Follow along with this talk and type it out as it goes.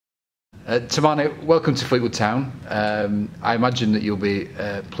Toumani, welcome to Fleetwood Town. I imagine that you'll be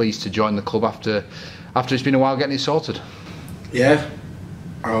pleased to join the club after it's been a while getting it sorted. Yeah,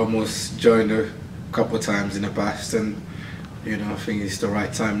 I almost joined a couple of times in the past, and I think it's the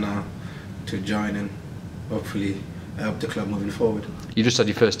right time now to join and hopefully help the club moving forward. You just had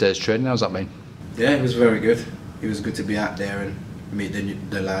your first day's training. How's that been? Yeah, it was very good. It was good to be out there and meet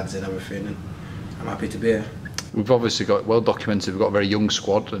the lads and everything, and I'm happy to be here. We've obviously got well documented. We've got a very young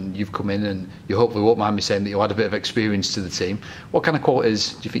squad, and you've come in, and you hopefully won't mind me saying that you had a bit of experience to the team. What kind of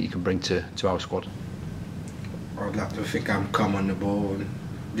qualities do you think you can bring to our squad? I'd like to think I'm calm on the ball and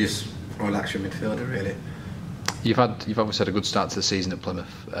just all-action midfielder, really. You've obviously had a good start to the season at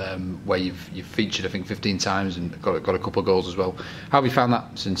Plymouth, where you've featured I think 15 times and got a couple of goals as well. How have you found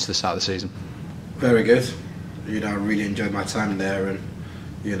that since the start of the season? Very good. I really enjoyed my time there, and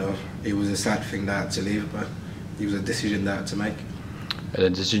it was a sad thing that I had to leave, but it was a decision that I had to make. And a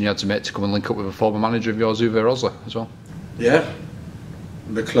decision you had to make to come and link up with a former manager of yours, Uwe Rosler, as well? Yeah.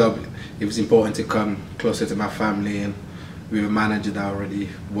 The club, it was important to come closer to my family, and with a manager that I already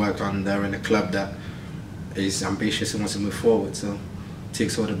worked on there in a club that is ambitious and wants to move forward, so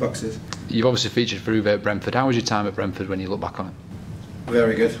ticks all the boxes. You've obviously featured for Uwe at Brentford. How was your time at Brentford when you look back on it?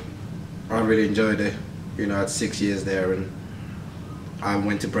 Very good. I really enjoyed it. I had 6 years there, and I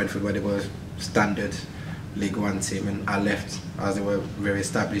went to Brentford where they were standard League One team, and I left as they were a very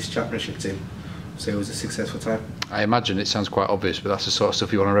established championship team. So it was a successful time. I imagine it sounds quite obvious, but that's the sort of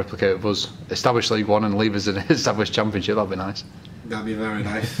stuff you want to replicate with us. Establish League One and leave us an established championship. That'd be nice. That'd be very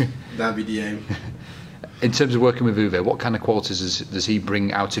nice. That'd be the aim. In terms of working with Uwe, what kind of qualities does he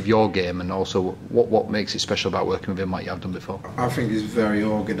bring out of your game, and also what makes it special about working with him like you have done before? I think he's very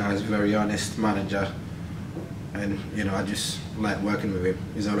organised, very honest manager, and I just like working with him.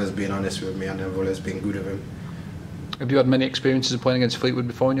 He's always been honest with me, and I've always been good with him. Have you had many experiences of playing against Fleetwood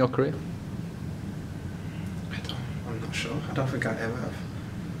before in your career? I'm not sure. I don't think I ever have.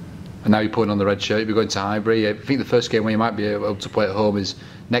 And now you're putting on the red shirt, you'll be going to Highbury. I think the first game where you might be able to play at home is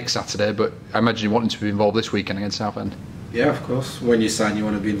next Saturday, but I imagine you're wanting to be involved this weekend against Southend. Yeah, of course. When you sign, you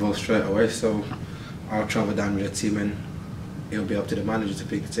want to be involved straight away, so I'll travel down with the team, and it'll be up to the manager to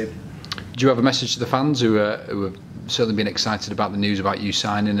pick the team. Do you have a message to the fans who have certainly been excited about the news about you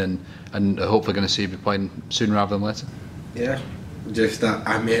signing and are hopefully going to see you playing sooner rather than later? Yeah, just that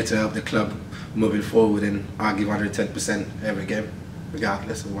I'm here to help the club moving forward, and I'll give 110% every game,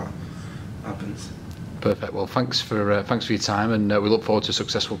 regardless of what happens. Perfect. Well, thanks for your time, and we look forward to a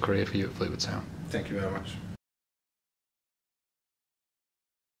successful career for you at Fleetwood Town. Thank you very much.